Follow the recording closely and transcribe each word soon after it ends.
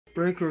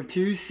Breaker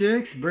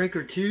 2.6,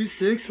 breaker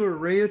 2.6 for a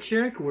radio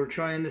check. We're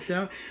trying this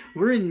out.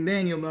 We're in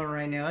manual mode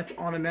right now. That's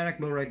automatic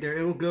mode right there.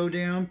 It will go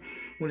down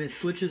when it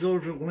switches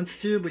over if it wants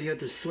to, but you have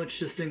to switch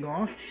this thing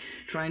off.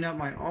 Trying out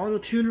my auto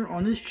tuner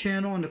on this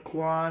channel on the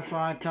Quad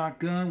 5 Top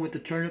Gun with the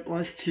Turnip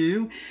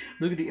S2.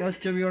 Look at the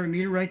SWR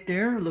meter right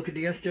there. Look at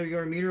the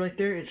SWR meter right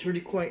there. It's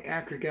really quite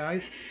accurate,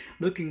 guys.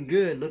 Looking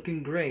good,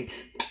 looking great.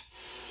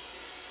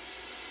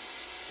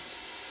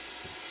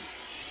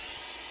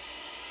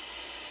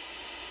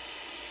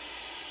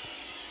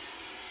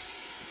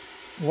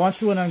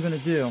 Watch what I'm going to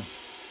do.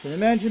 And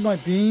imagine my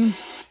beam.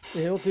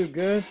 It'll do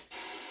good.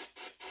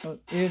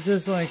 It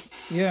just like,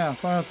 yeah,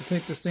 if I have to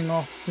take this thing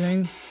off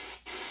thing.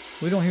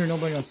 We don't hear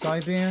nobody on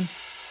sideband.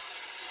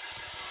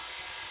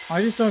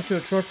 I just talked to a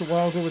trucker a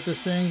while ago with this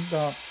thing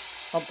up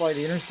by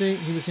the interstate.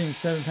 He was hitting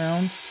 7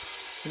 pounds.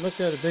 He must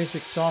have had a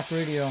basic stock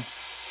radio.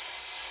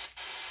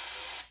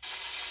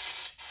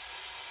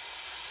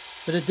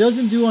 But it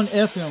doesn't do on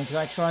FM because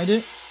I tried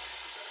it.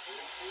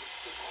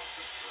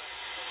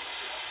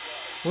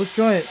 Let's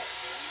try it.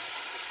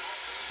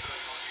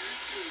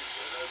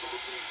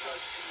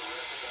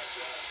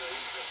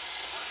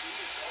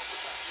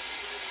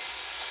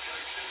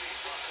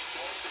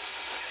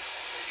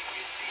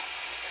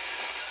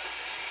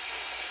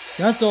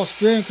 That's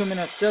Australian coming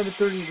at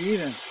 730 to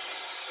even.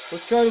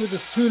 Let's try it with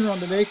this tuner on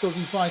the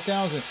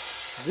macov5000.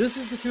 This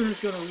is the tuner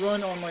that's going to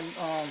run on my,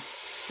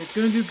 it's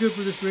going to do good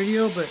for this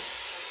radio, but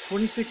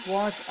 26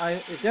 watts,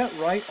 is that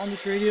right on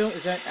this radio?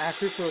 Is that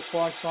accurate for a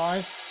Quad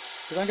 5?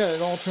 Because I got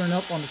it all turned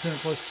up on the Turner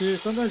Plus 2.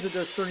 Sometimes it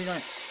does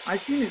 39.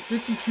 I've seen it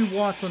 52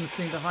 watts on this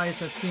thing, the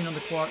highest I've seen on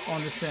the quad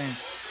on this thing.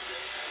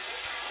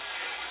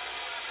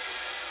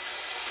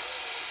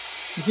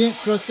 You can't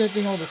trust that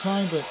thing all the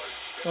time, but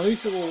at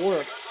least it will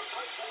work.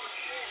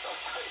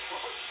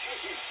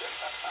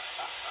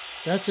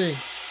 That's a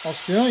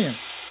Australian.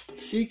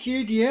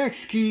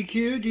 CQDX,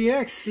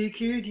 QQDX,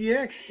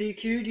 CQDX,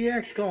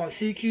 CQDX, call it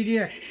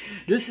CQDX.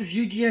 This is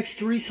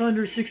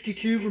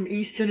UDX-362 from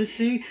East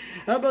Tennessee.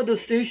 How about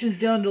those stations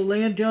down the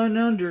land down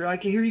under? I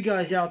can hear you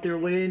guys out there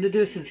way in the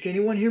distance. Can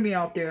anyone hear me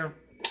out there?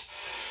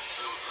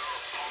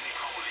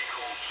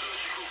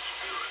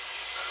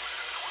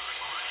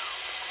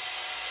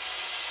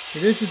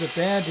 Conditions are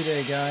bad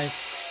today, guys.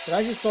 But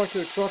I just talked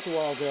to a truck a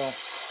while ago.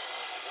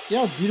 See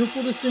how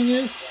beautiful this thing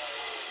is?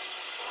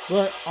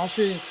 But I'll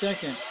show you in a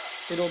second.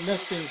 It'll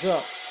mess things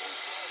up.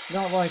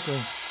 Not likely.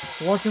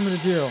 Watch what I'm going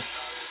to do.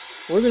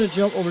 We're going to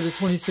jump over to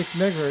 26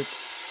 megahertz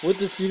with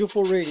this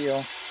beautiful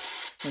radio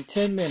in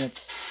 10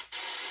 minutes.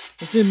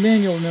 It's in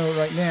manual mode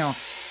right now.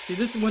 See,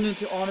 this went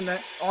into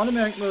automatic.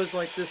 Automatic mode is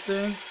like this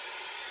thing.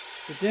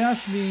 The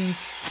dash means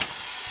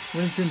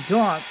when it's in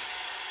dots,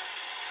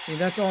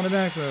 and that's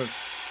automatic mode.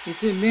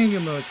 It's in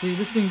manual mode. See,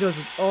 this thing does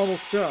its auto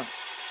stuff.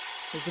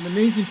 It's an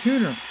amazing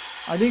tuner.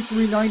 I think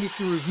 390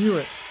 should review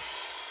it.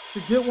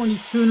 Should get one of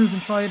these tuners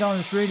and try it out on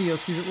this radio,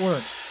 see if it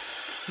works.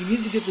 He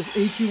needs to get this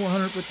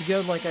ATU-100 put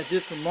together like I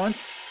did for months.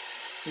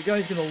 You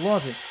guys are going to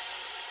love it.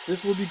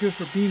 This will be good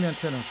for beam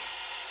antennas.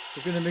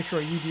 We're going to make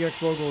sure our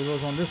UDX logo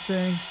goes on this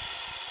thing.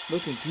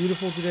 Looking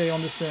beautiful today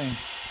on this thing.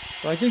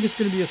 But I think it's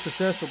going to be a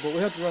successful, but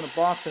we have to run a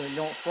box on it and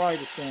don't fry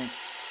this thing.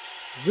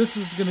 This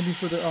is going to be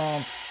for the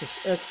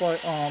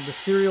the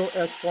serial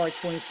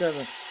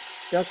SY27.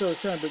 That's what I was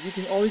saying, but you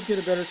can always get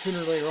a better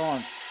tuner later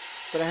on.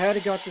 But I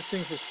had got this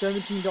thing for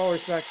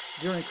 $17 back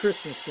during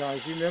Christmas,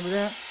 guys. You remember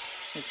that?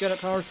 It's got a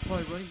power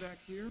supply running back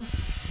here.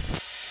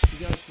 You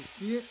guys can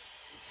see it.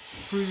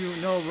 Prove you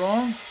no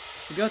wrong.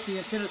 We got the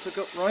antennas hooked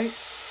up right.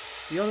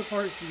 The other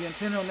part is the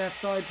antenna on that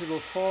side to go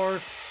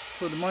far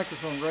to the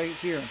microphone right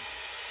here.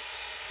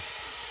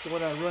 So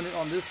when I run it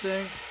on this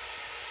thing,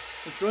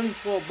 it's running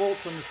 12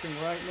 volts on this thing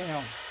right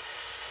now.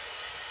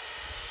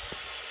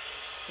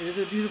 It is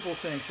a beautiful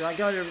thing. So I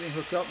got everything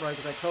hooked up right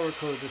because I color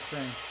coded this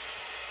thing.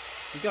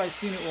 You guys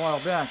seen it a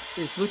while back.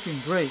 It's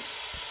looking great.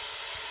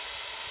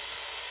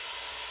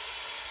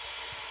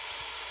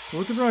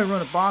 We could probably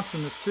run a box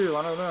on this too.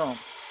 I don't know.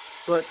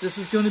 But this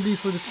is going to be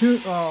for the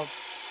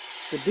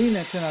beam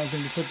antenna I'm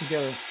going to put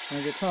together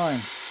when I get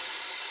time.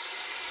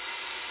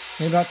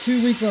 In about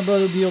 2 weeks, my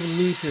brother will be able to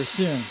leave here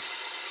soon.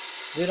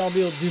 Then I'll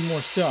be able to do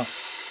more stuff.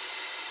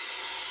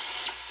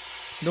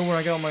 Don't worry,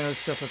 I got all my other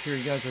stuff up here.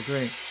 You guys are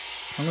great.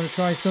 I'm going to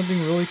try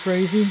something really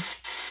crazy.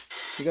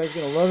 You guys are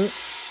going to love it.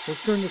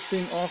 Let's turn this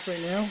thing off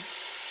right now.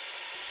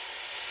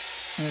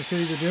 And I'll show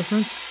you the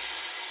difference.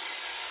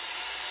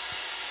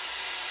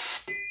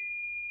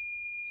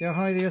 See how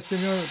high the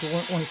SWR is? The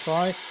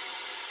 1.5.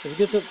 If it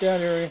gets up that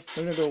area,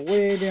 we're going to go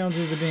way down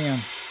to the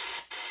band.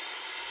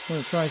 I'm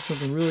going to try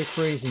something really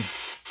crazy.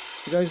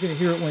 You guys are going to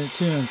hear it when it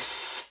tunes.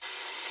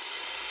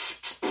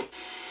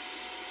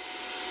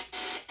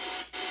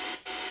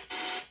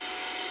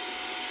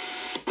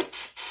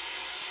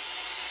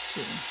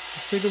 So,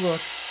 let's take a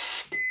look.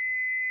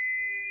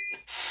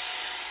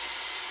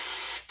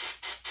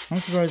 I'm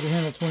surprised they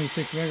handled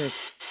 26 megahertz.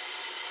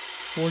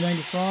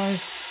 495.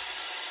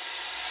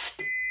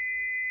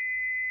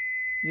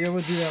 Yeah,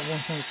 we'll do that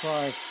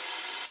 1.5.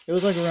 It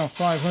was like around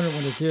 500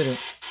 when they did it.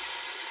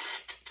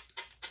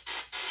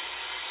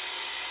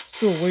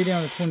 go way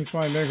down to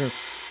 25 megahertz.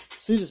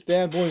 See, this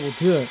bad boy will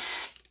do it.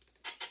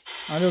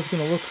 I know it's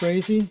going to look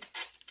crazy.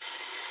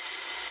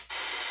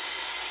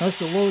 That's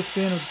the lowest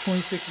band of the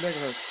 26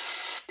 megahertz.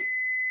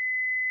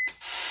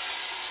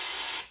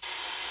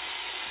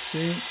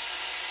 See?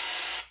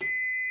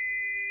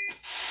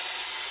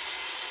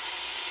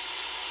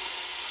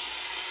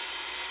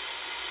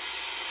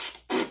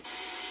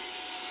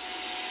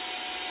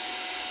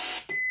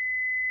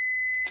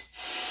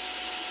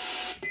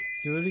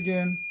 Do it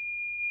again.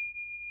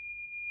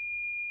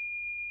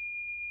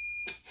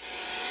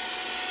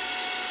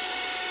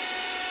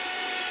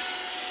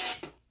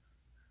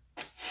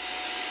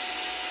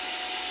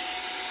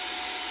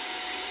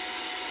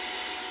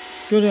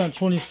 Let's go down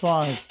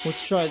 25.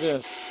 Let's try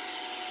this.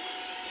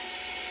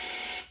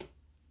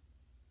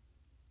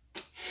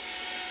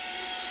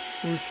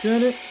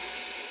 Reset it.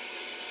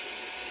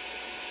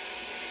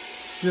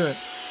 Let's do it.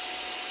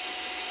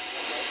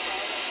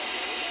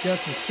 Got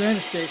some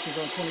Spanish stations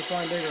on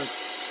 25 megahertz.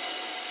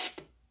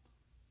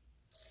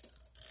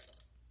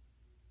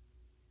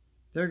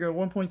 There we go,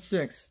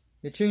 1.6.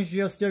 It changed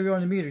the stereo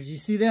on the meter. Did you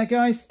see that,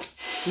 guys?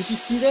 Did you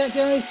see that,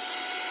 guys?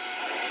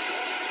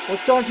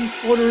 Let's talk these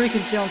Puerto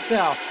Ricans down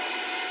south.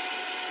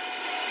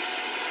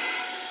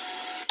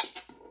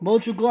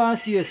 Muchas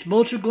gracias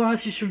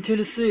from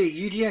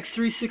Tennessee.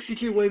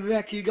 UDX-362, waving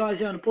back to you guys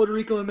down in Puerto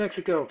Rico and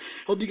Mexico.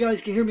 Hope you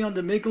guys can hear me on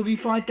the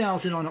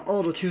macov5000 on an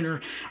auto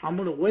tuner. I'm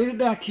going to wave it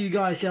back to you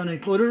guys down in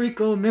Puerto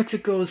Rico,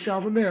 Mexico,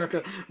 South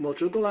America.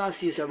 Muchas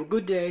gracias. Have a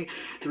good day.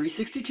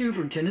 362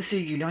 from Tennessee,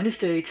 United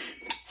States.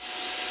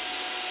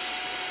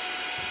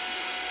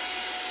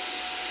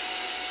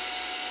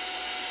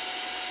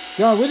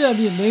 God, wouldn't that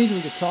be amazing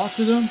if we could talk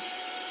to them?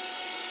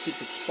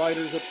 Stupid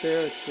spiders up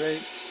there, it's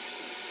great.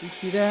 You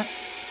see that?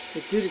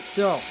 It did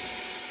itself.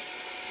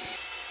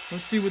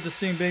 Let's see what this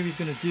thing baby's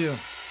gonna do.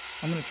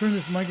 I'm gonna turn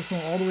this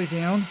microphone all the way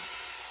down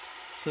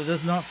so it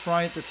does not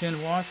fry at the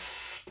 10 watts.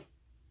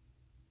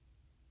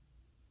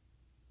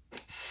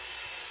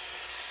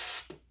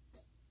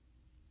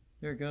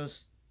 There it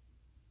goes.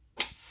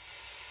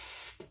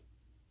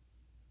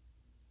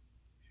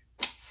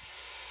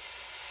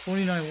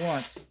 $29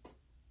 watts.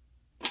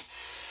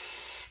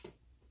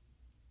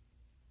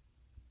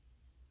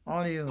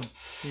 Audio.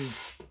 See.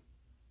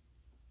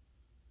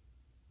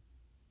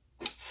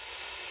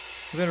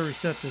 We gotta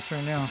reset this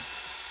right now.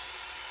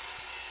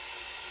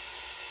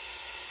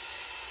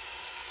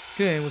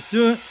 Okay, let's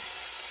do it.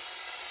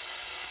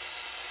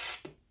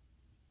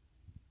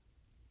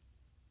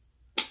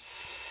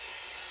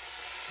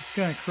 It's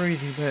kind of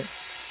crazy, but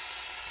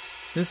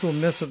this will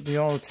mess up the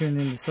auto-tune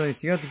in the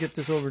place. You have to get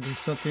this over to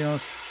something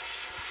else.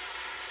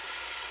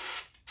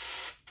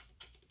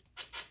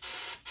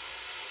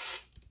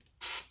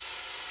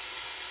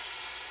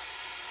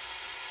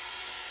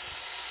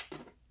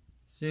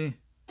 See?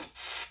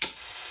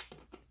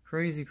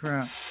 Crazy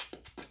crap.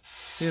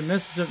 See, it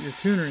messes up your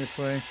tuner this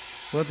way.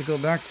 We'll have to go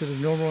back to the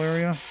normal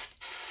area.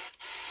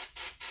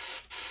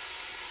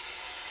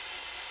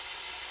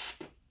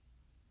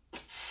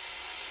 Let's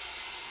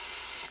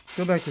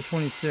go back to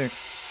 26.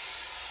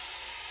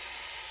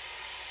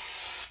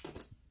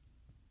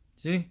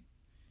 See?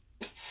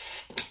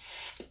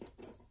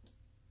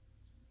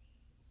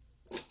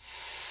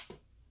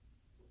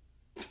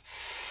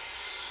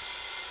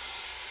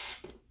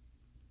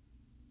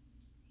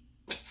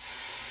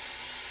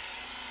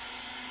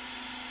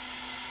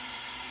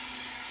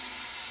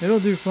 It'll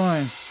do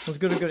fine. Let's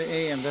go to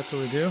AM. That's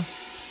what we do.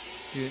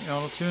 Do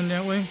auto tune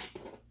that way.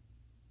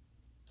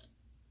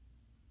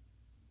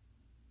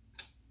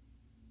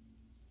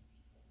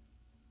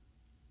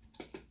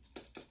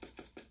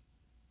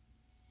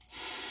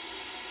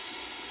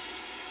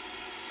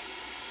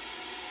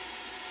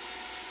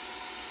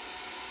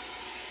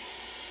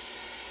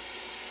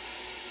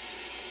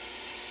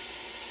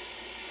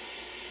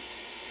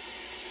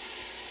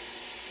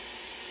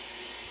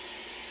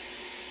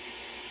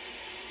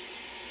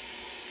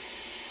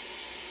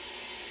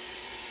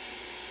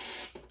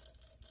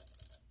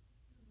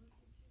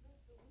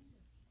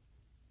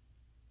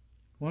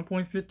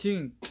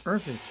 $1.15.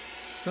 Perfect.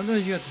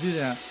 Sometimes you have to do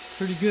that. It's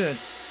pretty good.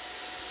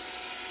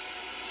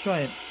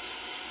 Try it.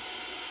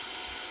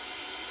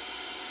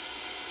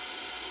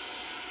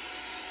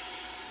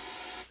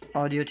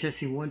 Audio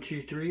testing 1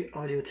 2 3.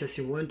 Audio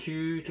testing 1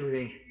 2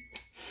 3.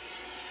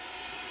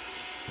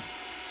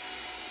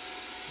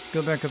 Let's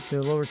go back up to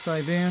the lower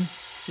sideband.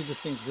 See, this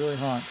thing's really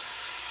hot.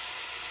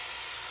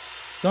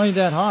 It's not even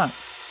that hot.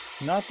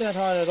 Not that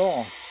hot at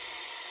all.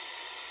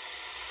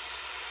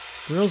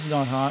 Grill's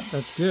not hot.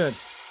 That's good.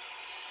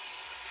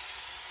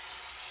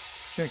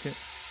 Check it.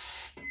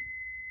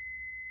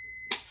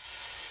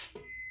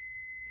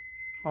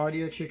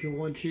 Audio checking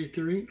 1 2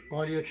 3.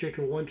 Audio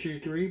checking 1 2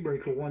 3.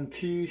 Breaker 1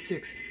 2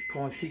 6.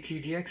 Calling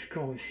CQDX.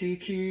 Calling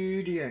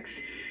CQDX.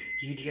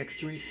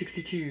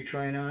 UDX-362.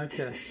 Trying on a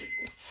test.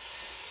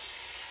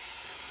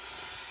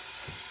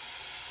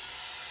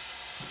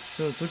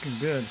 So it's looking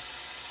good.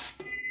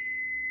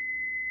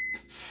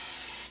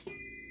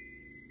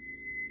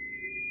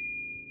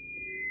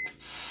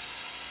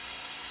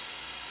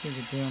 Take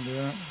it down to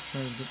that.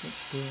 Try to get that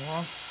spool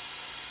off.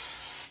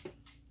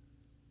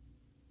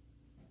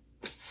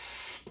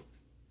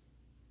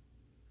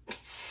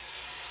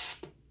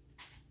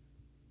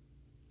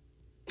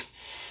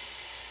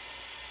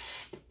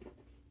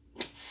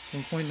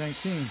 .19.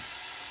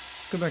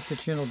 Let's go back to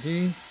channel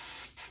D.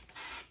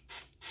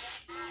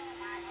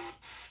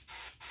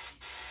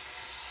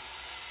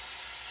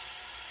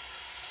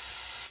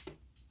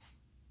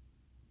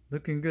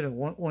 Looking good at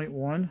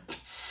 1.1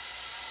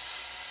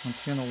 on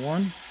channel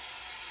 1.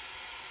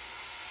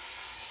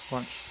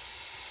 Watch.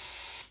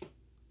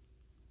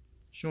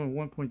 Showing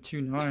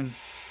 1.29.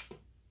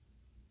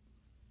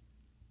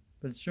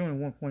 But it's showing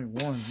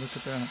 1.1. Look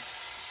at that.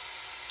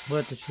 We'll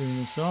have to tune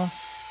this off.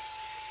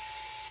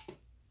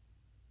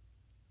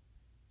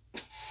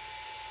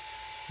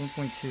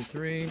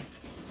 1.23.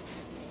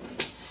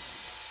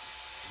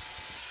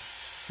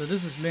 So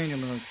this is manual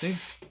mode, see?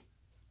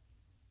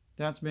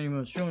 That's manual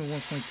mode, showing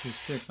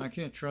 1.26. I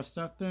can't trust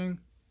that thing,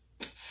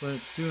 but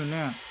it's doing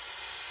that.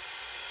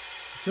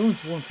 It's showing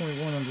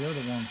 1.1 on the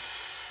other one.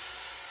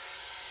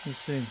 Let's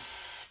see.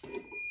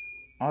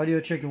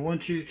 Audio checking 1,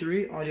 2,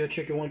 3. Audio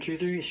checking 1, 2,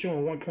 3. It's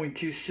showing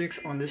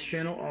 1.26 on this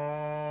channel.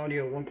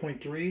 Audio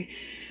 1.3.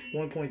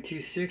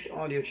 1.26.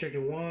 Audio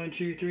checking 1,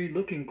 2, 3.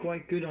 Looking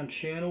quite good on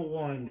channel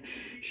 1.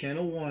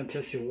 Channel 1.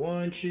 Testing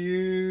 1,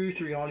 2,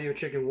 3. Audio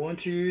checking 1,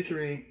 2,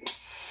 3.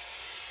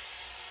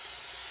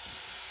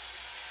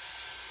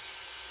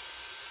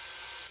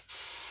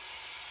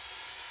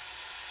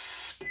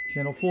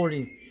 Channel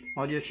 40.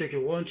 Audio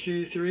checking 1,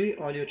 2, 3.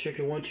 Audio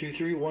checking 1, 2,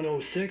 3.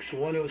 106.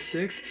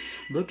 106.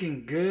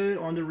 Looking good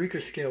on the Richter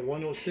scale.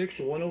 106.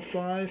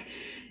 105.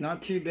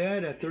 Not too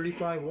bad at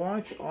 35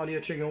 watts. Audio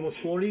checking almost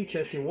 40.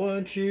 Testing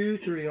 1, 2,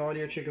 3.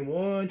 Audio checking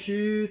 1,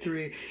 2,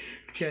 3.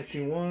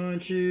 Testing 1,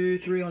 2,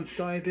 3 on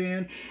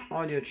sideband.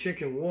 Audio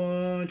checking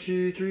 1,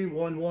 2, 3.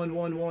 1, 1,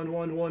 1, 1,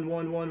 1, 1,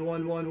 1, 1,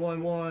 1, 1,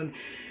 1, 1.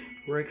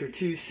 Breaker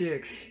 2,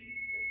 6.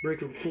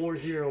 Breaker 4,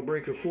 0.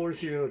 Breaker 4,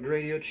 0.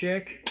 Radio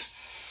check.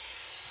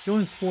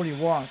 Showing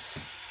 40 watts,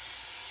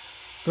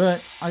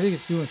 but I think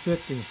it's doing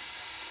 50.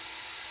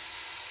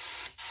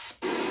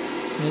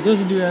 And it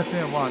doesn't do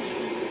FM, watch.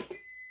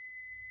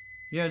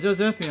 Yeah, it does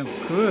FM,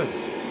 good.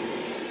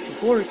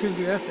 Before it couldn't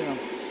do FM.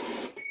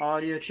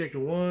 Audio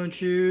checking 1,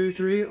 2,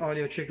 3.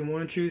 Audio checking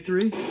 1, 2,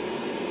 3.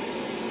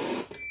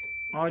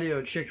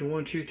 Audio checking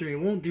 1, 2, 3. It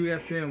won't do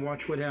FM,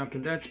 watch what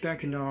happens. That's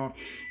back in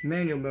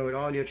manual mode.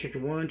 Audio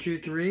checking 1, 2,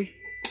 3.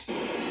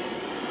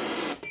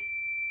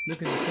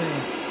 Look at the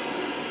same.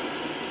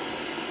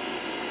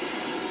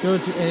 Go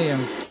to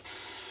AM.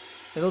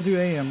 It'll do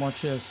AM.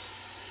 Watch this.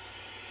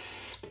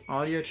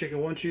 Audio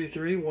checking 1, 2,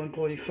 3.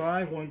 1.5.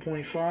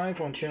 1.5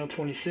 on channel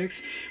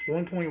 26.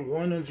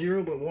 1.1 on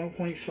 0, but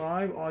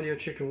 1.5. Audio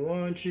checking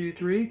 1, 2,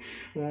 3.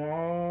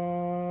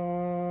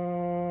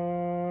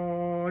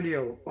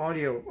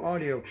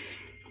 Audio.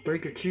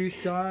 Breaker 2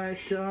 side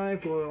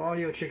for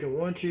audio checking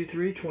 1, 2,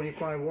 3.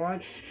 25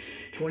 watts.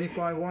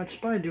 25 watts,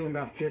 probably doing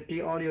about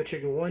 50. Audio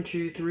checking 1,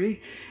 2, 3.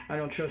 I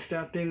don't trust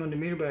that thing on the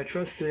meter, but I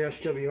trust the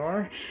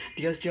SWR.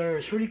 The SWR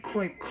is really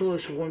quite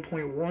close to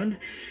 1.1.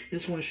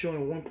 This one's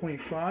showing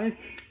 1.5.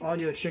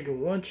 Audio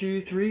checking 1,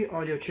 2, 3.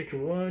 Audio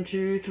checking 1,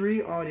 2,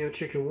 3. Audio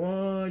checking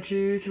 1,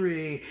 2,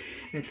 3.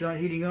 It's not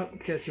heating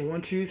up. Testing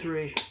 1, 2,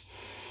 3.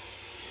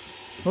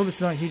 Hope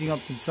it's not heating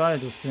up inside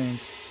those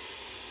things.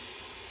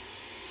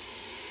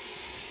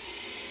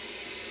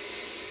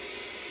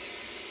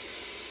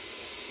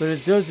 But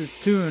it does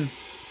its tune.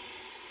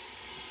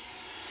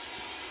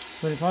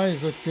 But it probably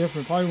look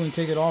different. Probably wouldn't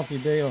take it off the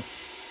bail.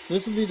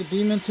 This will be the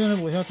beam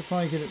antenna. We have to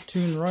probably get it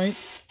tuned right.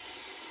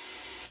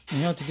 And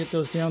you have to get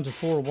those down to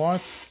 4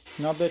 watts.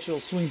 And I'll bet you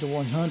it'll swing to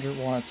 100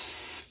 watts.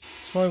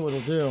 That's probably what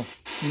it'll do.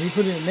 When you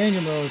put it in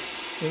manual mode,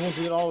 it won't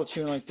do it all the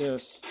tune like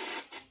this.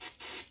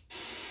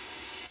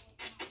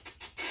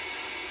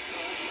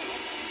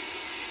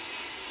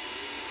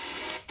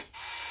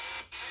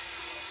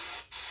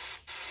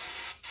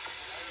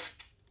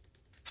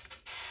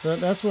 But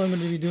that's what I'm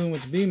going to be doing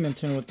with the beam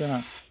antenna with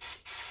that.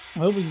 I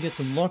hope we can get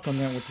some luck on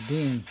that with the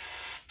beam.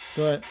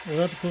 But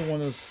we'll have to put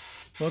one of those,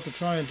 we'll have to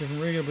try a different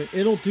radio, but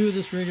it'll do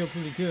this radio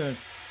pretty good.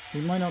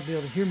 You might not be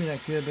able to hear me that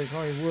good, but it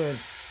probably would.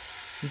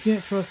 You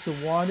can't trust the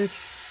wattage.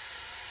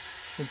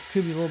 It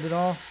could be a little bit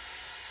off.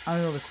 I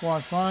don't know the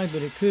quad 5,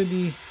 but it could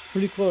be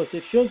pretty close.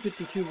 It showed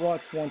 52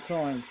 watts one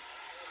time.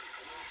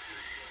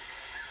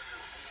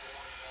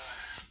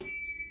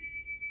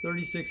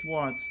 36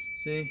 watts,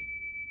 see?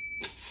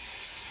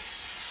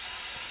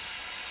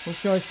 Let's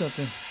try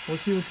something.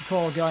 Let's see if we can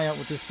call a guy out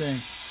with this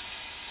thing.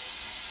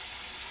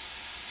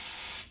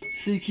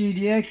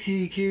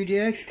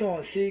 CQDX, call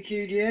it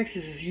CQDX.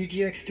 This is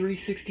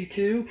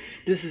UDX-362.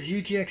 This is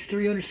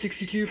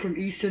UDX-362 from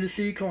East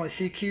Tennessee. Call it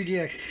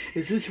CQDX.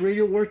 Is this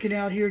radio working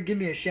out here? Give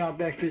me a shout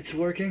back if it's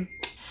working.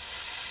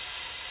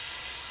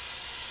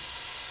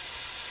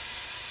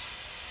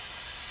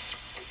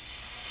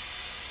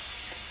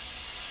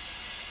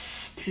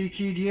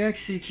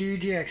 CQDX,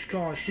 CQDX,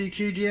 calling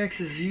CQDX.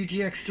 This is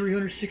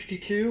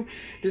UDX-362.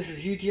 This is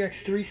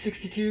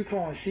UDX-362,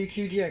 calling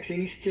CQDX.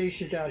 Any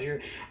stations out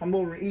here? I'm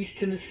over in East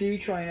Tennessee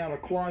trying out a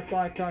quad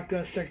 5 Top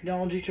Guns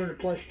technology, turn it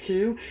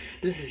 +2.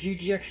 This is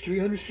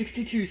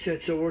UDX-362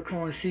 set, so we're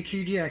calling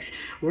CQDX.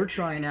 We're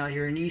trying out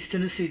here in East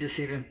Tennessee this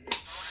evening.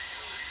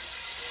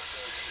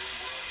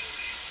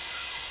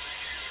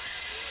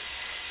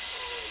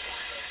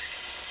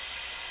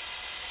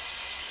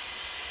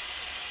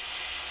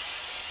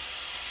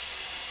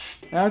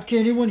 Okay,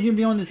 anyone hear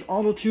me on this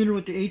auto tuner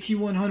with the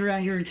ATU-100 out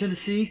here in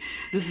Tennessee?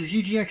 This is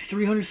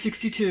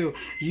UDX-362,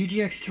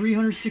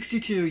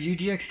 UDX-362,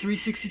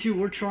 UDX-362.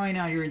 We're trying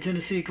out here in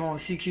Tennessee, calling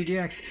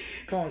CQDX,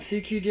 calling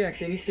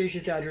CQDX. Any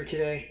stations out here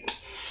today?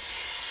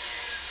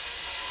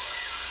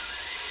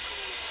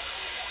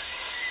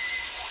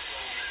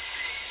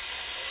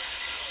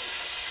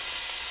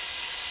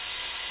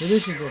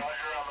 This is it.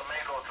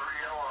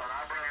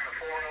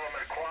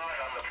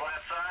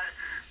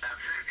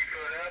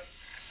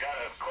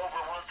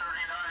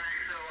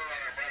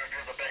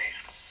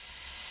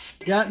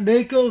 That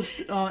Mako's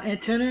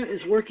antenna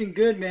is working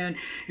good, man.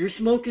 You're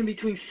smoking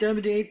between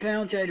 7 to 8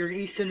 pounds out here in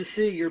East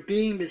Tennessee. Your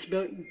beam is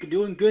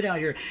doing good out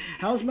here.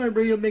 How's my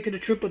radio making a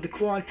trip with the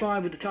quad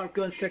 5 with the Top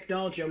Guns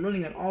technology? I'm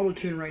running an auto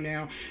tune right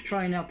now,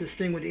 trying out this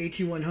thing with the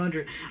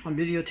ATU-100. I'm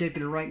videotaping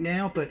it right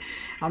now, but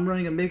I'm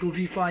running a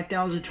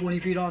macov5000 20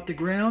 feet off the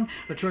ground,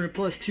 a turner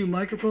 +2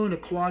 microphone, a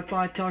quad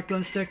 5 Top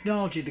Guns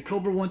technology. The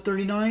Cobra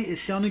 139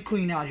 is sounding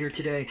clean out here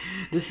today.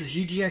 This is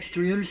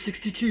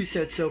UDX-362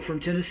 set so from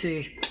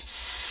Tennessee.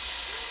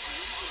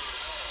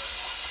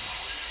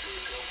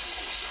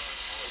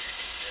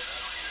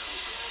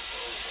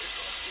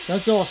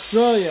 That's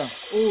Australia.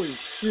 Holy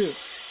shit.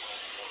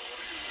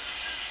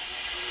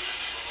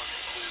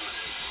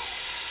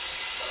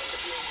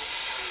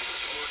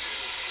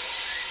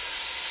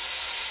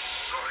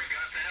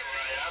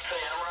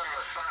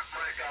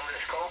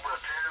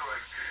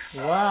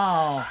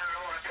 Wow.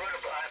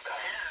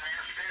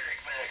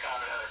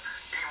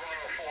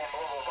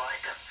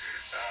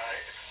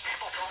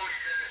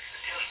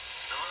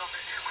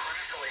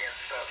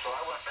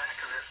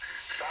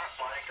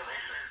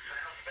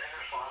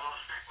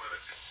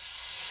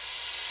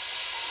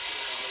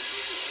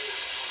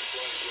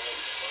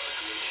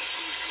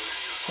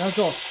 That's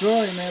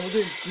Australia, man. We're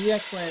getting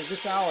DX land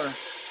this hour.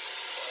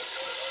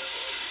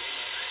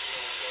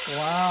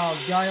 Wow,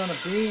 the guy on a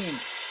beam.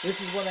 This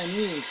is what I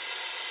need.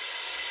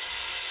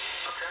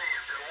 I'll tell you,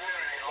 if there were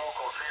any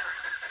locals here,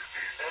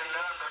 there's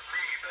none but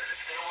me, but if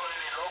there were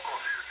any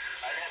locals here,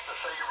 I'd have to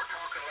say you were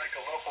talking like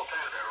a local too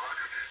there,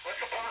 Roger.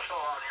 What's the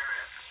postal on your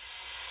end?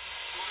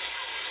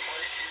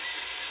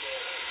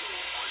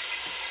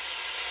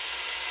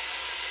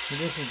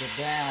 This is the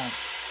bad.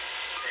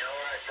 Yeah, all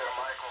right there,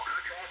 Michael.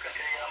 Good talking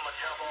to you. I'm going to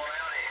jump on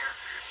out of here.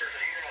 This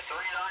is Unit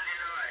 399,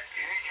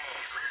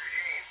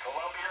 Eugene,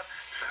 Columbia,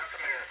 South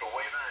America.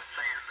 Waving and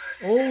saying that.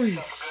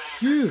 Holy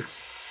shoot.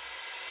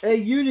 Hey,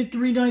 Unit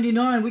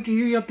 399, we can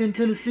hear you up in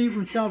Tennessee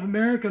from South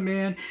America,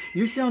 man.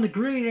 You're sounding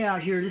great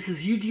out here. This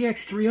is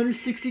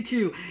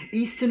UDX-362,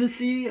 East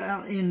Tennessee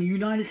in the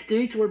United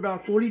States. We're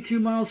about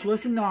 42 miles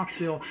west of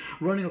Knoxville,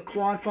 running a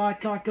quad 5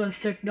 Top Guns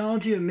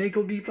technology, a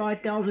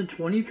macov5000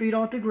 20 feet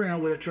off the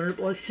ground with a turner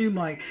 +2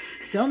 mic.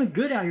 Sounding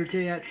good out here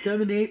today at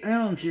 7 to 8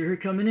 pounds. You're here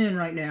coming in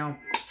right now.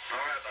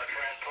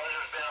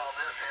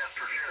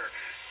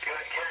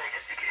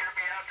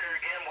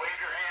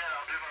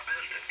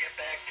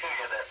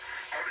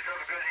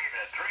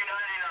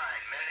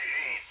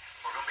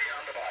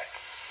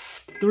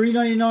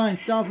 $3.99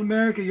 South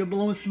America, you're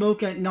blowing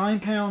smoke at 9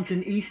 pounds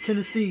in East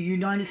Tennessee,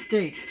 United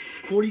States,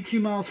 42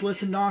 miles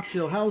west of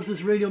Knoxville. How's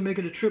this radio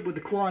making a trip with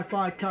the quad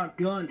 5 Top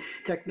Gun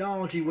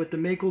technology with the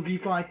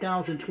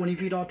macov5000 20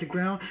 feet off the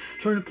ground,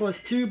 turning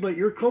 +2, but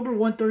your Cobra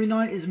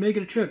 139 is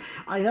making a trip.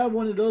 I have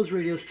one of those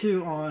radios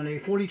too on a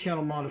 40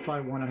 channel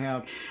modified one I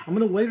have. I'm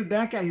going to wave it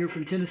back out here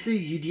from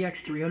Tennessee,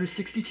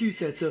 UDX-362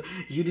 set, so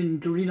you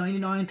did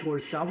 $3.99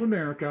 towards South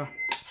America.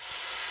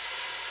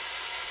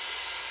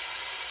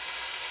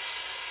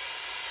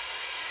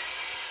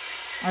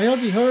 I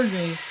hope you heard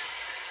me.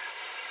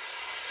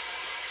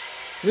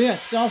 We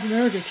had South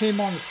America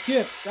came on the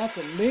skip. That's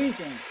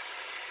amazing.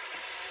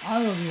 I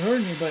don't know if you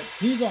heard me, but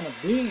he's on a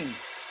beam.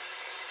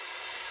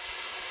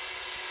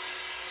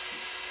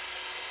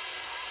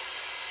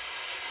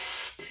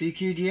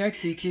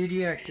 CQDX,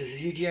 CQDX. This is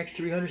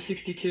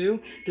UDX-362.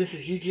 This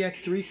is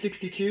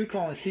UDX-362.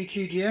 Calling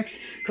CQDX.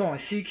 Calling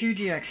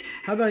CQDX.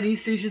 How about any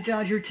stations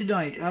out here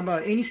tonight? How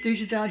about any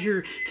stations out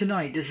here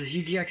tonight? This is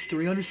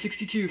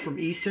UDX-362 from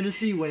East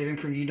Tennessee, waving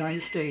from the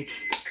United States.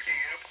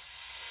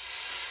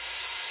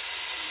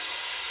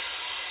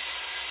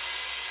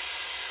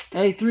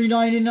 Hey,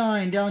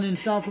 $3.99 down in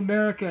South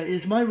America.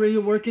 Is my radio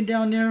working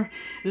down there?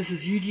 This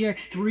is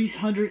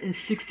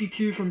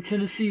UDX-362 from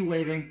Tennessee,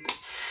 waving.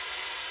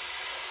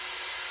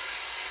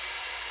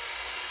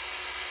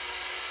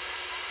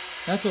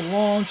 That's a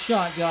long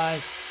shot,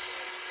 guys.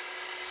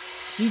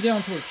 See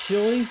down toward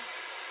Chile?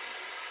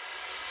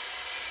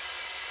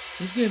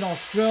 He's getting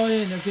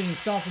Australia and they're getting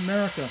South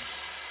America.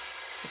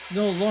 It's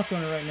no luck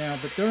on it right now,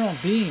 but they're on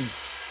beams.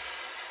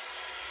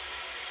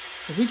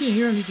 If we can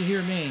hear him, you can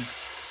hear me.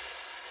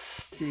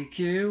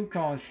 CQ,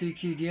 calling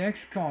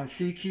CQDX, calling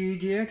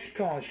CQDX,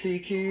 calling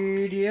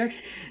CQDX.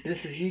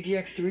 This is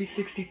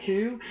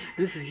UDX-362.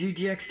 This is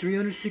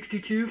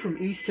UDX-362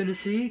 from East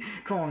Tennessee,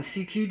 calling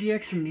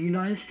CQDX from the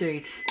United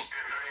States.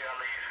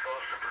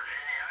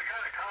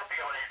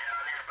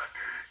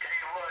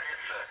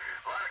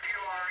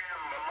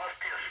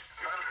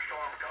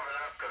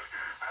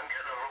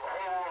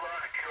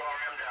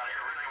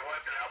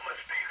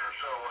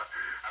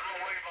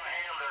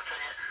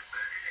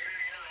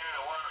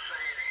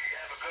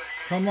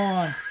 Come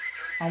on.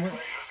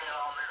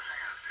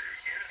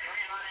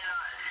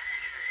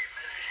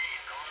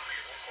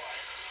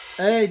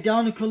 Hey,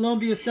 down in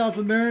Colombia, South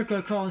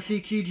America, calling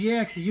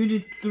CQDX,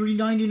 Unit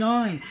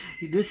 399.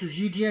 This is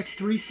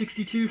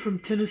UDX-362 from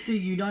Tennessee,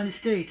 United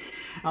States.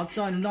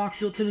 Outside of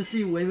Knoxville,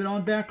 Tennessee, waving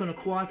on back on a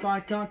quad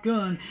 5-top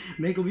gun.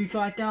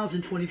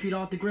 macov5000, 20 feet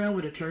off the ground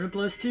with a turn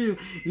 +2.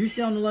 You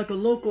sounding like a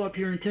local up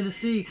here in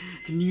Tennessee.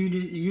 From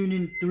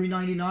Unit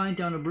 399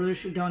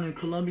 down in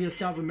Colombia,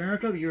 South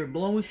America. You're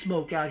blowing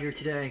smoke out here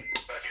today.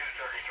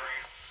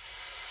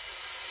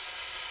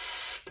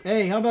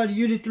 Hey, how about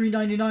Unit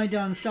 399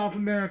 down in South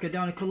America,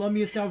 down in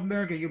Colombia, South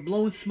America? You're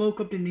blowing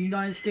smoke up in the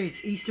United States,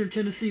 Eastern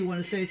Tennessee.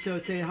 Want to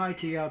say hi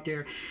to you out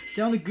there.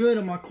 Sounded good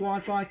on my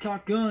quad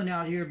 5-top gun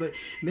out here, but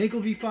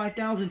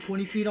macov5000,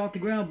 20 feet off the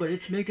ground, but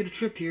it's making a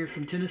trip here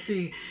from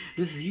Tennessee.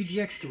 This is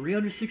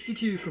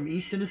UDX-362 from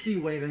East Tennessee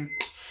waving.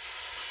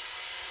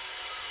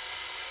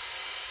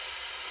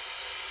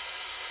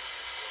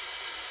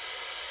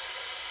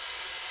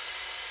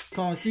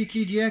 Calling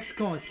CQDX,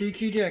 calling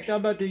CQDX. How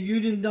about the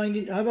Unit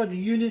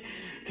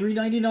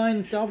 399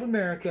 in South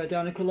America,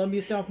 down in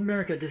Colombia, South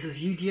America? This is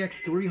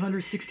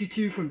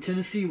UDX-362 from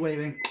Tennessee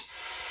waving.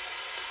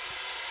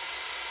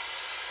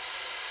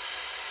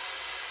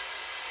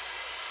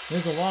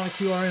 There's a lot of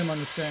QRM on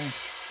this thing.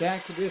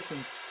 Bad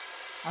conditions.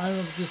 I don't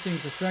know if this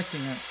thing's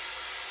affecting it.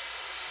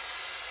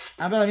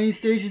 How about any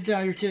stations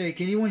out here today?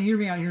 Can anyone hear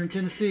me out here in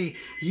Tennessee?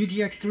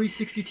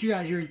 UDX-362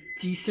 out here in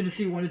East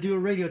Tennessee. Want to do a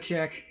radio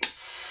check?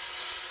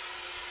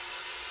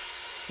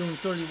 Doing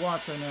 30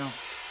 watts right now.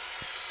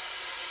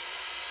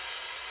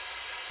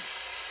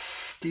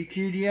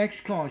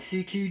 CQDX, call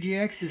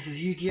CQDX. This is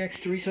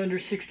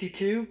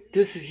UDX-362.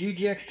 This is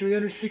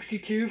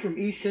UDX-362 from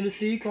East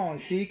Tennessee, calling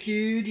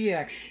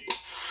CQDX.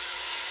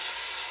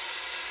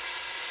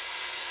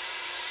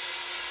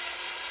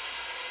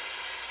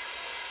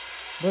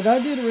 But I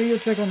did a radio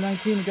check on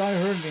 19. The guy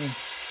heard me.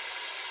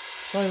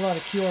 Probably a lot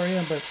of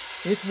QRM, but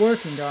it's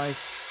working, guys.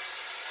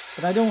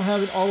 But I don't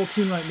have it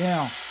auto-tune right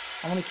now.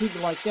 I want to keep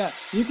it like that.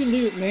 You can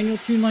do it manual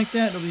tune like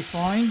that. It'll be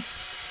fine.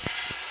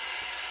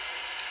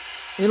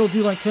 It'll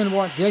do like 10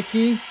 watt dead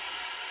key.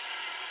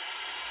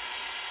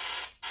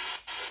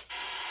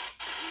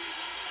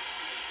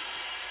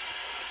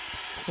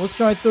 Let's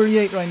try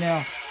 38 right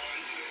now.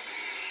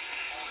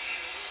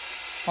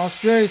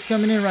 Australia's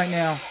coming in right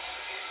now.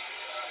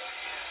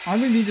 I'm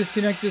going to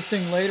disconnect this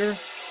thing later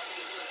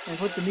and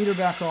put the meter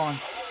back on.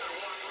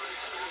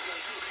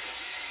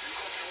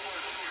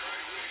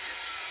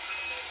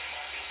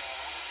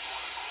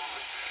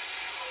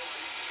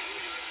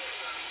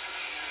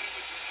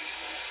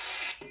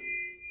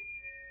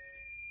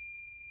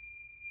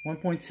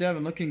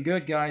 .7, looking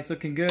good, guys,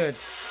 looking good.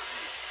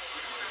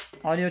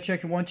 Audio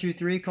checking 1, 2,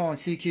 3, calling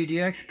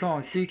CQDX,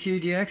 calling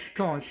CQDX,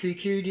 calling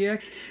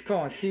CQDX,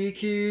 calling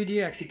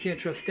CQDX. You can't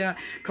trust that.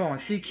 Calling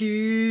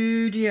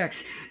CQDX.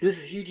 This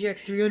is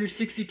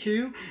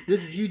UDX-362.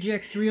 This is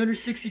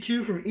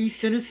UDX-362 from East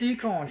Tennessee,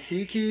 calling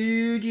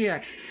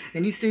CQDX.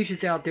 Any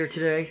stations out there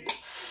today?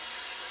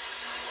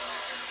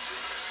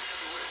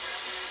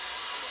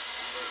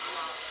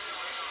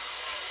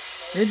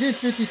 It did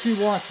 52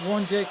 watts,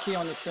 one dead key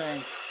on this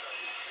thing.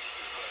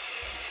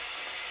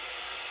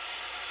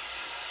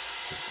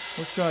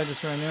 Let's try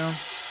this right now.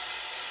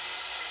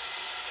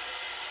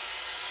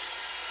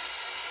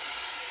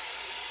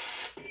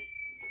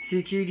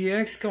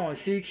 CQDX, calling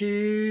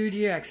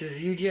CQDX. This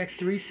is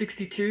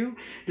UDX-362.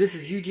 This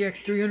is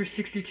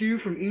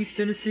UDX-362 from East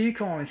Tennessee,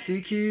 calling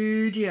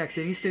CQDX.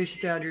 Any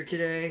stations out here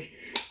today?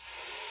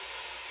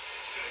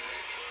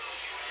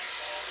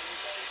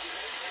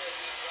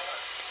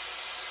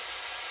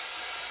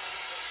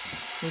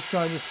 Let's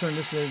try this, turn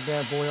this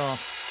bad boy off.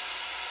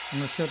 I'm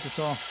going to shut this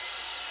off.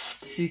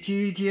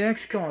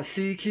 CQDX, calling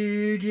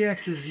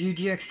CQDX. This is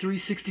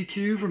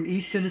UDX-362 from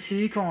East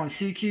Tennessee, calling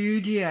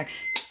CQDX.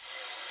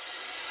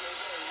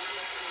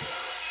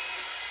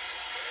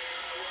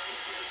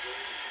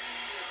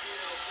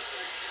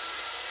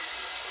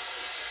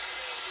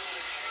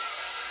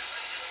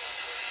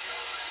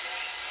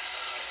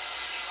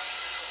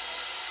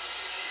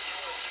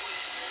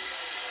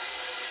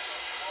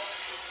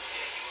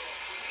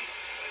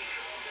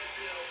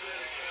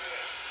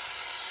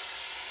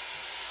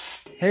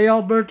 Hey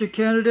Alberta,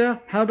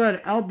 Canada. How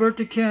about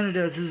Alberta,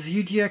 Canada? This is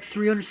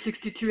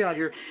UDX-362 out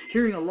here.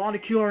 Hearing a lot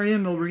of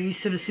QRM over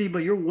East Tennessee,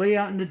 but you're way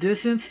out in the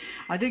distance.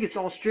 I think it's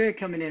Australia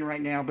coming in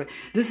right now, but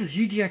this is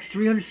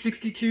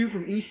UDX-362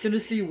 from East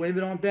Tennessee,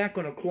 waving on back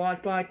on a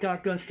quad 5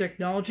 Top Guns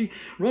technology,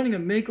 running a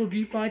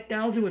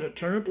macov5000 with a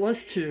turnip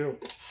plus 2.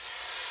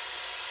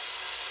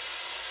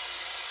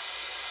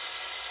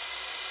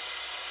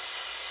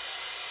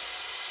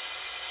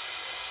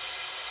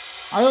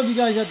 I hope you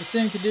guys have the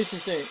same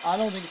conditions. Say, I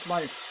don't think it's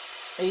my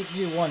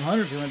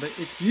ATU-100 doing, but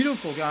it's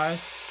beautiful, guys.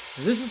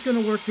 This is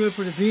going to work good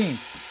for the beam.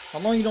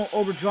 As long as you don't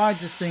overdrive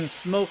this thing and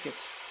smoke it.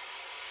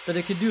 But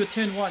it can do a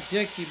 10-watt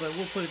dead key, but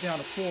we'll put it down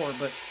to 4.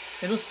 But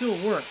it'll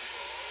still work.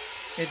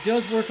 It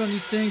does work on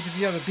these things if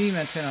you have a beam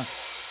antenna.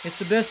 It's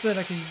the best bet.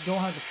 Don't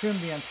have to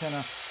trim the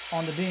antenna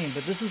on the beam.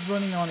 But this is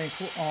running on a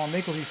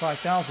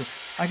macov5000.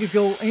 I could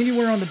go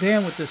anywhere on the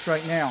band with this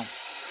right now.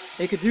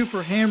 It could do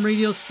for ham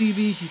radios,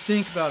 CBs. You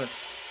think about it.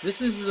 This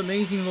is an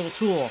amazing little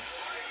tool.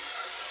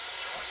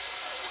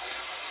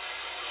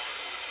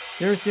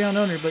 There's down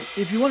under, but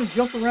if you want to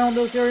jump around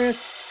those areas,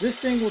 this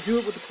thing will do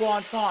it with the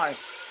quad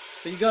 5.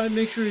 But you got to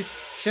make sure you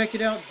check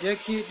it out, dead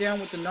key it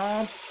down with the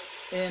knob,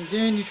 and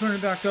then you turn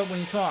it back up when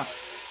you talk.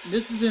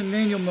 This is in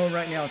manual mode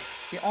right now.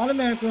 The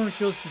automatic one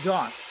shows the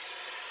dots.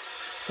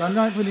 So I'm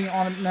not putting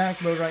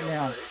automatic mode right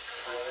now.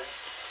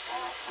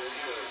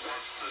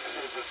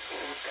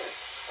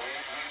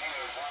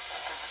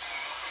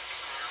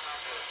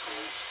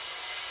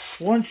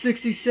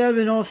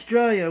 167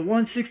 Australia,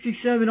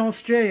 167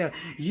 Australia,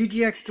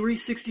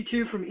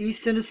 UDX-362 from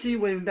East Tennessee,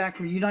 waving back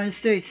from the United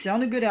States.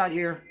 Sounding good out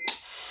here.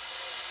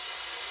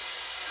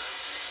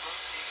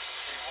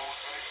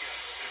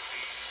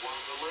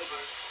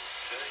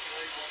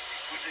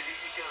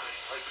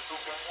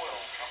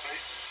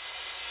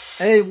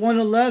 Hey,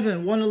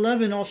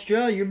 111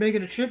 Australia, you're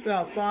making a trip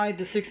about 5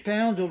 to 6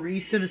 pounds over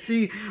East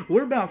Tennessee.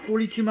 We're about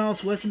 42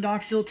 miles west of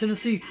Knoxville,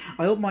 Tennessee.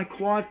 I hope my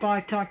quad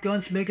 5 Top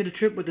Guns making a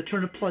trip with a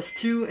Turner Plus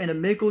 2 and a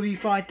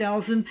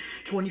macov5000,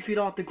 20 feet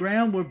off the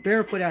ground. We're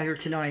barefoot out here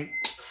tonight.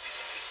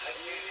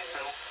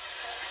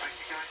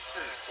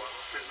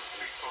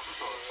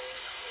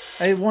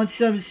 Hey,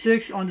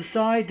 176 on the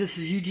side. This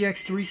is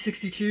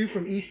UDX-362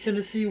 from East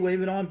Tennessee,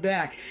 waving on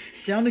back.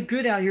 Sounded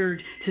good out here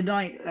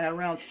tonight at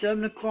around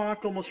 7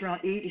 o'clock, almost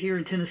around 8 here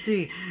in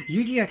Tennessee.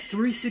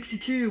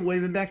 UDX-362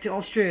 waving back to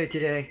Australia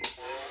today.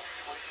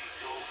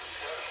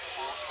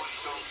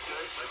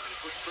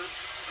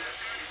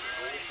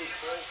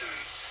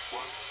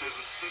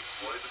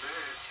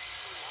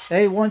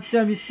 Hey,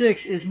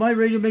 176, is my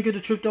radio making the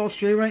trip to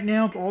Australia right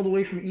now, all the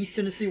way from East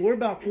Tennessee? We're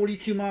about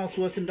 42 miles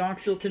west of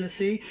Knoxville,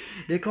 Tennessee.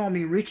 They call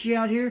me Richie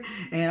out here,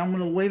 and I'm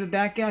going to wave it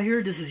back out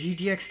here. This is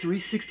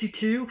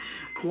UDX-362,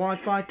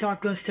 Quad 5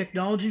 Top Guns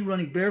technology,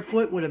 running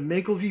barefoot with a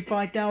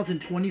macov5000,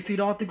 20 feet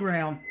off the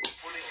ground.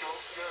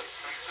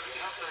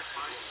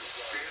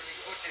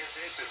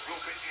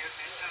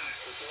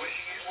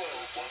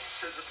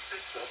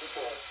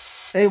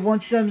 Hey,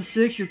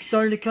 176, you're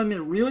starting to come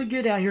in really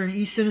good out here in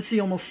East Tennessee,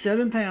 almost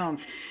 7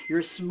 pounds.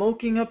 You're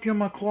smoking up here on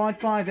my quad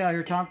 5 out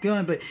here, Top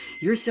Gun, but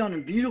you're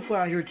sounding beautiful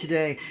out here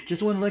today.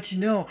 Just want to let you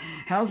know,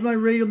 how's my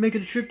radio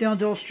making a trip down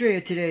to Australia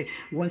today?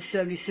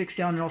 176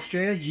 down in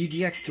Australia,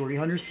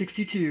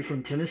 UDX-362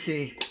 from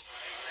Tennessee.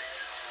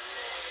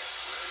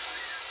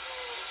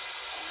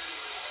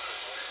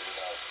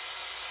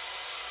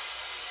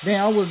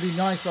 Man, I would be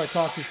nice if I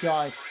talked to these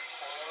guys.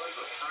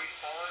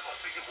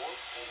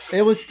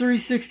 It was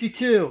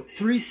 362.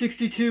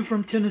 362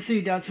 from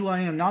Tennessee. That's who I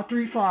am. Not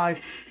 35.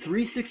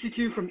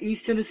 362 from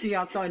East Tennessee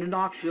outside of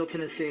Knoxville,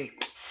 Tennessee.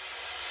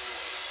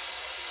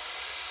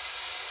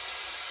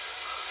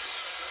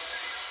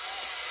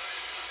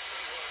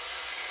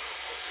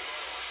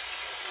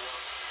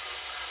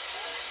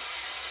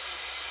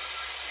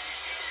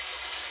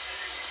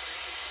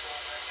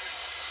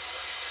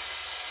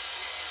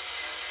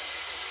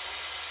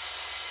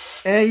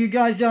 Hey, you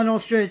guys down in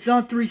Australia, it's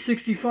not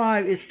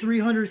 365, it's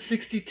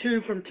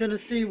 362 from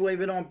Tennessee,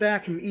 waving on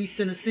back from East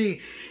Tennessee.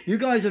 You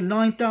guys are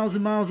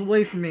 9,000 miles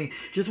away from me.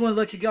 Just want to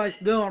let you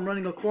guys know I'm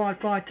running a Quad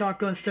 5 Top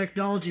Guns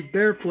technology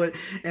barefoot,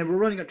 and we're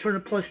running a Turner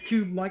Plus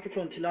 2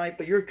 microphone tonight,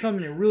 but you're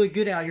coming in really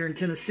good out here in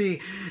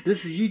Tennessee.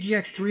 This is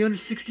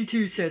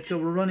UDX-362 set, so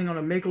we're running on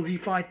a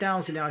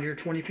macov5000 out here,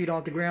 20 feet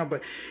off the ground,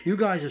 but you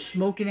guys are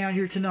smoking out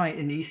here tonight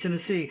in East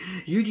Tennessee.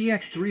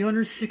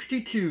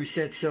 UDX-362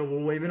 set, so we're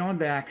waving on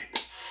back.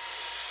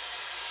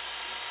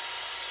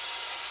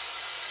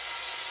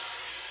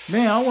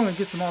 Man, I want to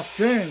get some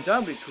Australians. That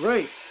would be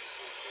great.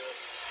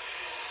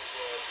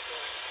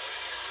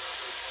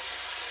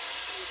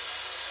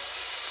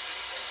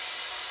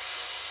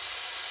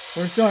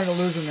 We're starting to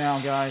lose them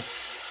now, guys.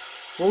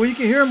 Well, you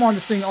can hear them on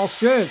this thing.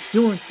 Australia, it's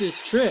doing this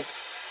trick.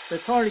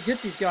 It's hard to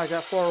get these guys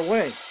that far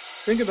away.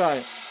 Think about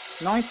it.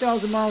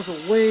 9,000 miles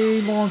away,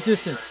 long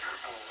distance.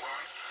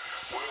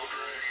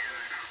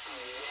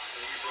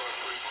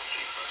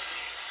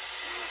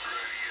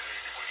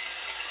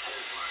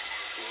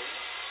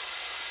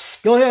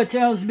 Go ahead,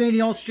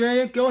 Tasmania,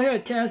 Australia. Go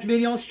ahead,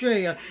 Tasmania,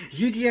 Australia.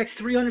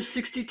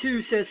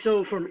 UDX-362 says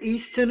so from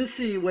East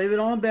Tennessee. Wave it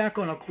on back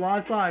on a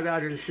quad 5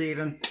 out here this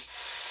evening.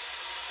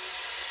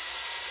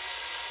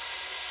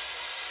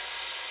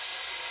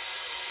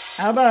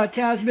 How about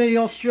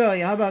Tasmania,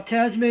 Australia? How about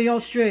Tasmania,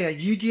 Australia?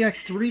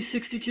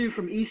 UDX-362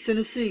 from East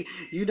Tennessee,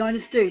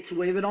 United States.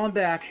 Wave it on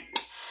back.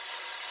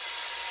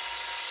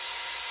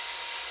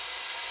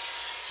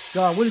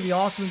 God, would it be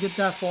awesome to get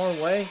that far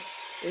away?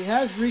 It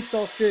has reached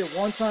Australia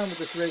one time with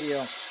this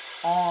radio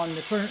on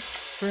the Trim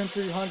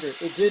 300.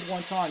 It did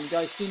one time. You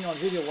guys seen it on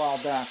video a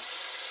while back.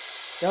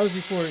 That was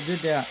before it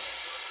did that.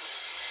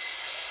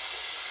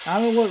 I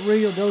don't know what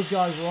radio those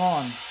guys were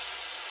on.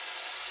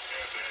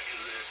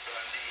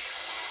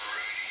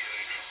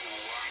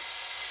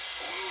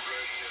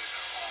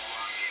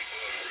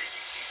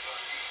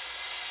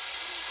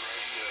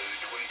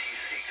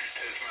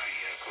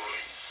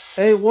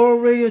 Hey,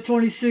 World Radio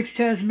 26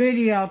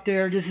 Tasmania out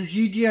there. This is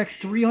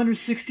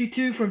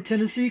UDX-362 from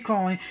Tennessee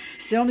calling.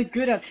 Sounded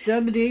good at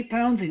 78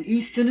 pounds in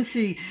East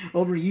Tennessee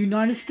over the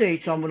United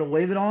States. I'm going to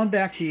wave it on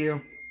back to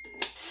you.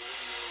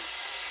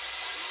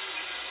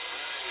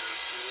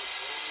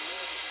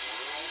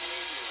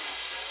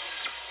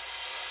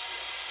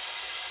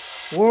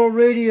 World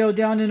Radio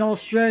down in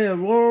Australia.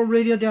 World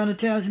Radio down in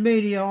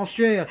Tasmania,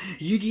 Australia.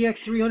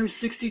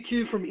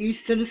 UDX-362 from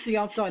East Tennessee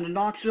outside of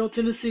Knoxville,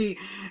 Tennessee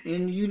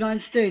in the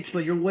United States.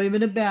 But you're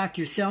waving it back.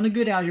 You're sounding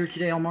good out here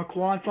today on my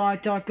Quad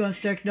 5 Top Guns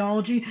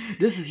technology.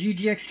 This is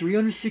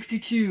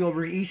UDX-362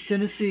 over in East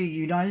Tennessee,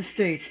 United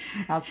States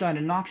outside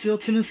of Knoxville,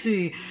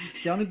 Tennessee.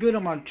 Sounding good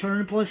on my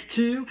Turn Plus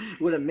 2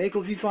 with a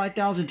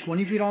macov5000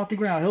 20 feet off the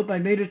ground. I hope I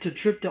made it to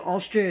trip to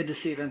Australia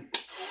this evening.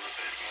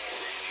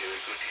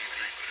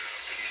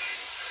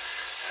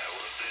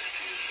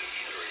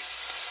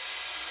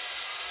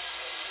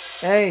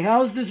 Hey,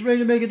 how's this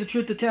radio making the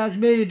trip to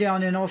Tasmania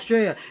down in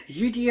Australia?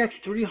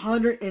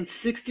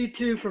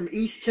 UDX-362 from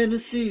East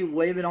Tennessee.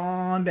 Wave it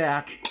on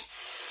back.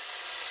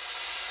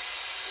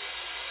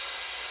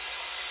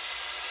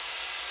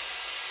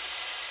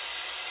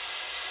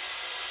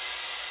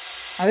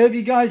 I hope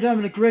you guys are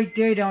having a great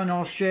day down in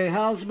Australia.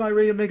 How's my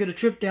radio making a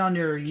trip down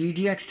there?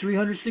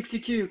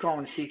 UDX-362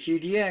 calling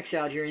CQDX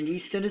out here in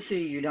East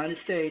Tennessee, United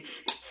States.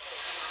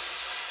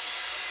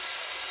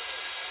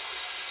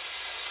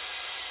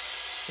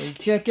 So you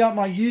check out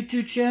my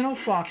YouTube channel,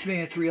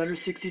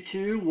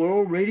 Foxman362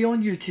 World Radio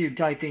on YouTube.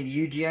 Type in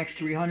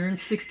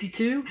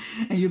UDX-362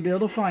 and you'll be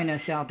able to find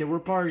us out there. We're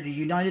part of the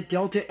United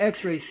Delta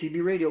X-Ray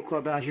CB Radio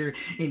Club out here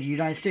in the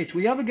United States.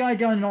 We have a guy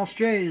down in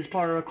Australia that's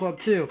part of our club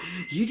too.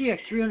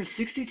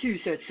 UDX-362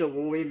 said so.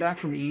 We're way back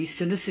from East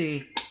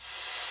Tennessee.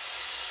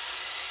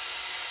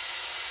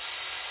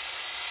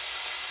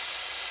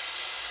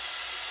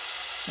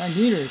 That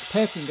meter is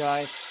pecking,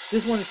 guys.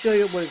 Just want to show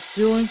you what it's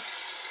doing.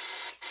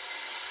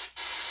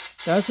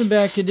 That's some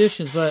bad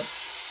conditions, but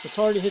it's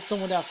hard to hit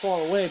someone that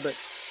far away, but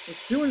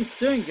it's doing its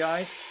thing,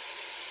 guys.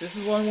 This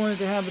is what I wanted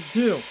to have it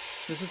do.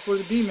 This is for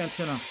the beam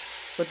antenna.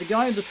 But the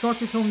guy, the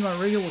trucker told me my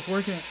radio was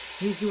working.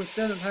 He was doing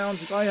 7 pounds.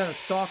 The guy had a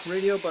stock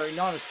radio, but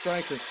not a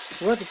striker.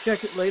 We'll have to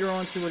check it later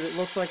on, see what it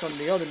looks like on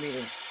the other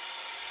meter.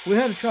 We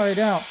had to try it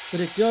out,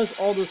 but it does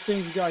all those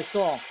things you guys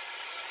saw.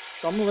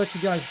 So I'm going to let you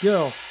guys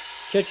go.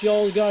 Catch you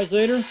all guys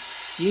later.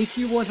 The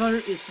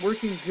ATU-100 is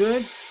working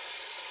good.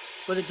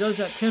 But it does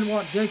that 10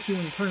 watt dead key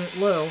when you turn it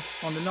low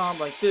on the knob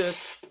like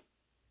this.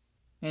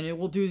 And it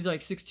will do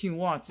like 16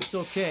 watts. It's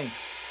okay.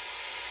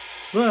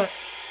 But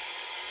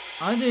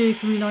I think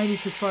A390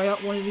 should try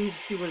out one of these to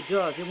see what it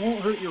does. It won't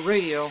hurt your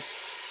radio.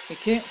 It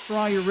can't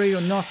fry your radio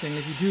nothing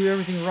if you do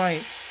everything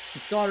right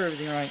and solder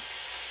everything right.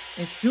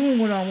 It's doing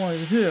what I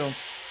wanted to do.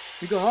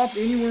 You can hop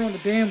anywhere on the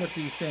band with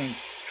these things.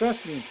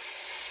 Trust me.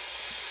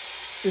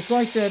 It's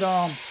like that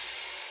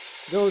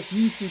those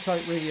UC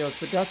type radios,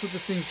 but that's what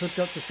this thing's hooked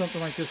up to, something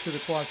like this, to the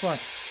Quad 5.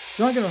 It's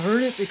not going to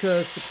hurt it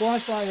because the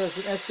Quad 5 has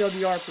an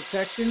SWR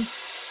protection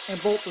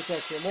and bolt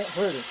protection. It won't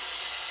hurt it.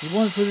 You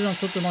want to put it on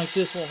something like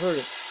this, won't hurt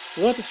it.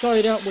 We'll have to try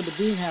it out when the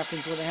beam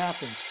happens, when it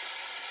happens.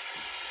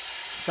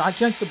 So I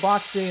checked the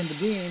box today and the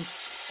beam.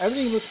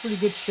 Everything looks pretty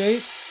good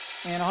shape,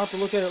 and I'll have to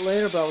look at it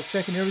later, but I was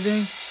checking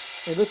everything.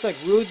 It looks like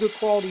really good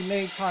quality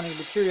made kind of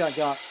material I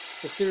got.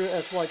 The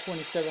Serial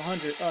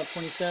SY2700,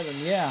 27,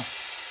 yeah.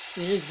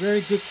 It is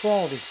very good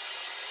quality.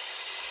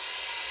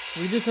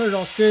 So we just heard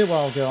Australia a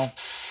while ago.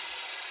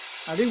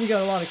 I think we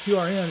got a lot of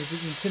QRM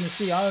in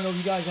Tennessee. I don't know if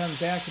you guys are having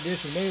bad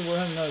conditions. Maybe we're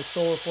having another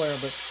solar flare,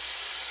 but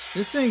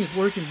this thing is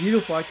working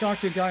beautiful. I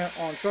talked to a guy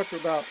on trucker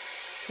about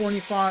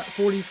 45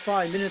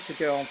 minutes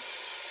ago.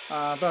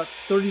 About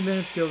 30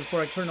 minutes ago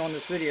before I turned on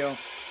this video.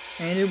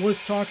 And it was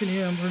talking to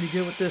him pretty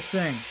good with this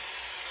thing.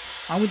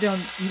 I went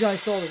down, you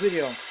guys saw the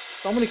video.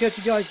 So I'm going to catch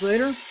you guys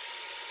later.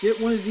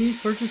 Get one of these,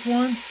 purchase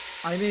one.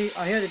 I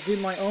had to do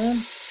my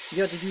own.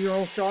 You have to do your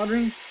own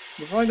soldering.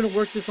 We're probably going to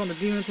work this on the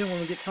beam antenna when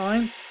we get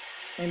time.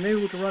 And maybe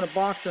we can run a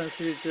box on it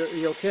so it's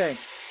okay.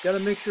 Got to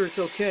make sure it's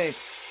okay.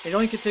 It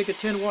only can take a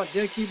 10 watt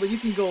dead key, but you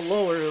can go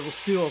lower. It will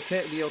still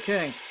be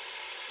okay.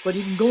 But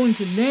you can go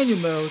into manual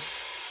mode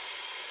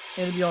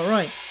and it'll be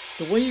alright.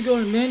 The way you go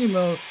in manual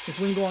mode is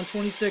when you go on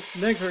 26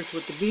 megahertz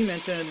with the beam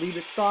antenna and leave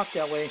it stock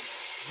that way.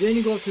 Then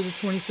you go up to the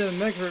 27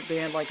 megahertz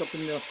band, like up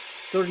in the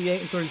 38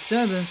 and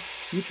 37,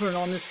 you turn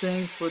on this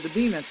thing for the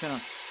beam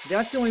antenna.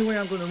 That's the only way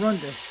I'm going to run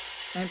this.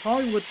 And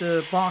probably with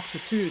the box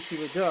of 2, see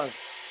what it does.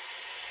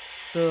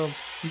 So,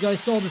 you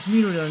guys saw this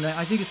meter the other night.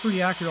 I think it's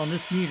pretty accurate on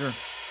this meter.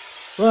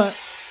 But,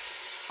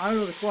 I don't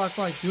know if the Quad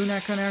Pi is doing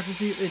that kind of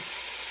accuracy.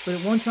 But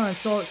at one time I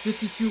saw it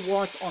 52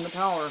 watts on the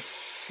power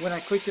when I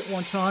clicked it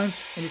one time.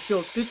 And it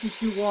showed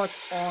 52 watts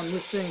on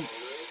this thing.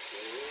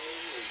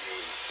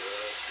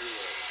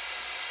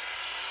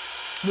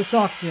 Let's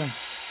talk to him.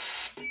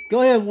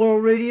 Go ahead,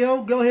 World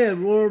Radio. Go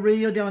ahead, World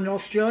Radio down in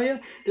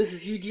Australia. This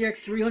is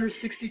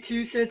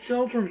UDX-362, said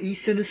so, from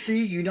East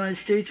Tennessee, United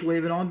States,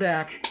 waving on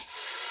back.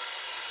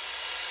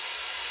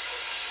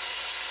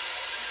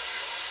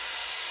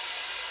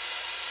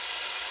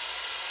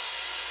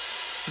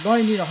 You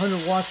probably need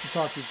 100 watts to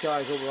talk to these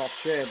guys over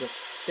Australia, but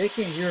they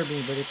can't hear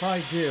me, but they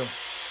probably do.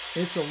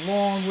 It's a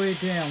long way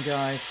down,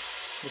 guys.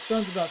 The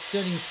sun's about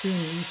setting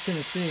soon in East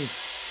Tennessee.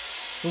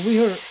 But we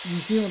heard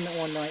New Zealand that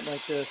one night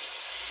like this.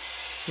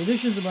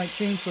 Conditions might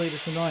change later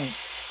tonight.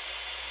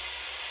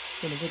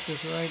 Gonna put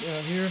this right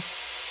here.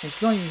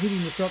 It's not even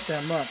heating this up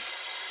that much.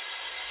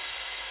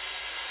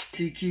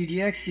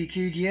 CQDX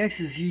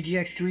is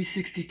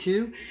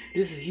UDX-362.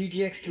 This is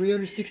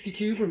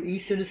UDX-362 from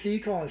East Tennessee,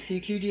 calling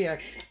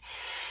CQDX.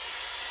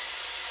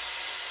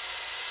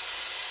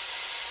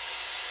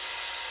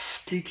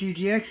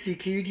 CQDX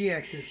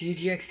is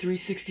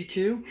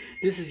UDX-362.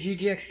 This is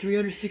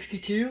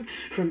UDX-362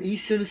 from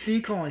East Tennessee,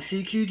 calling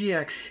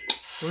CQDX.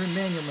 We're in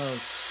manual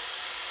mode,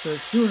 so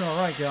it's doing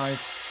alright, guys.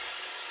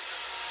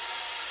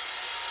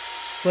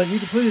 But you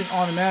can put it in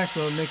automatic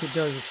mode and make it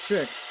does its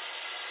trick.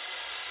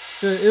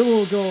 So it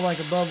will go like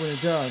above when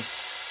it does.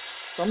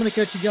 So I'm going to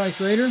catch you guys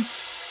later.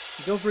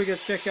 Don't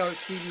forget to check out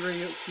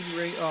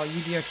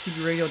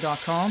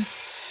UDXCBradio.com.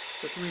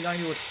 So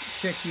 390 will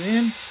check you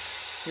in.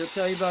 He'll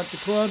tell you about the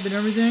club and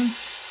everything.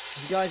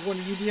 If you guys want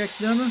a UDX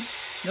number,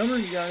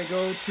 you got to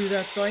go to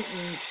that site,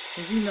 and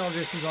his email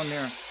address is on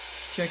there.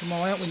 Check them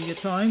all out when you get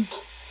time.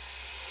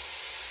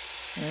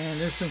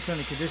 And there's some kind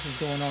of conditions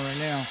going on right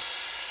now.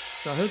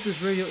 So I hope this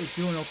radio is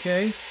doing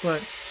okay.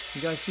 But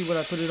you guys see what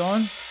I put it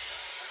on?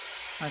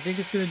 I think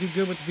it's going to do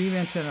good with the beam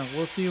antenna.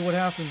 We'll see what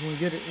happens when we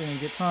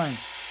get time.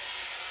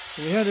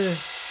 So we had to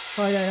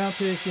try that out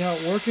today, see how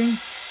it's working.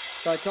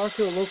 So I talked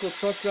to a local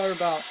truck driver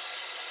about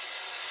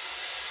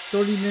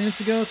 37 minutes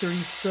ago.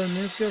 He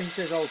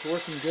says I was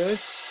working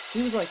good.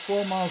 He was like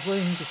 12 miles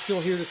away and he could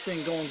still hear this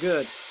thing going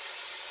good.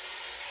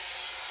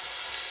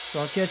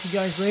 So I'll catch you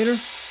guys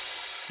later.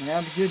 And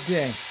have a good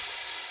day.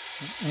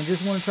 And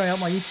just want to try out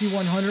my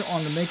ATU-100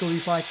 on the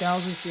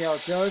macov5000, see how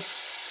it does.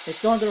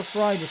 It's not going to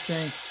fry this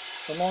thing.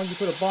 The longer you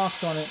put a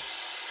box on it,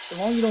 the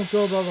longer you don't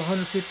go above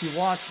 150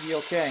 watts, you'll be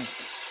okay.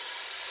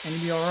 And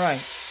you'll be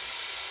alright.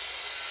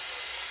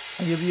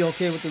 And you'll be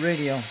okay with the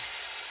radio.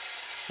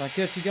 So I'll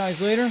catch you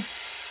guys later.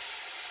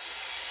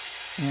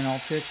 And I'll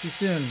catch you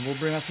soon. We'll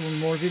bring out some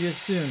more videos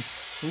soon.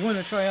 We want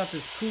to try out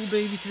this cool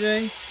baby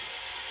today.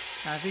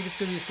 And I think it's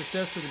going to be a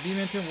success for the beam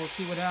antenna. We'll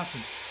see what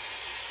happens.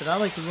 But I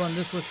like to run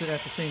this with it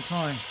at the same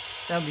time.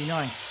 That would be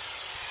nice.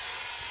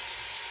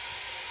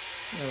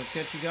 So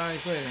catch you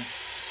guys later. I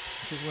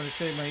just want to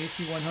show you my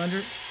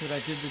AT100, what I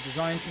did the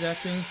design to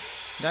that thing.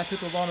 That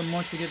took a lot of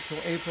months to get till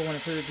April when I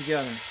put it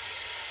together.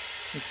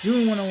 It's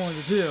doing what I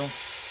wanted to do.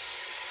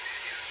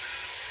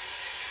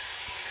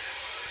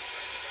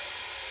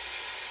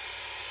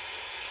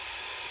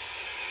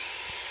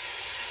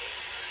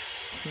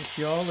 Catch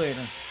y'all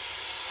later.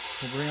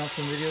 We'll bring out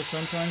some videos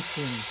sometime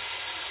soon.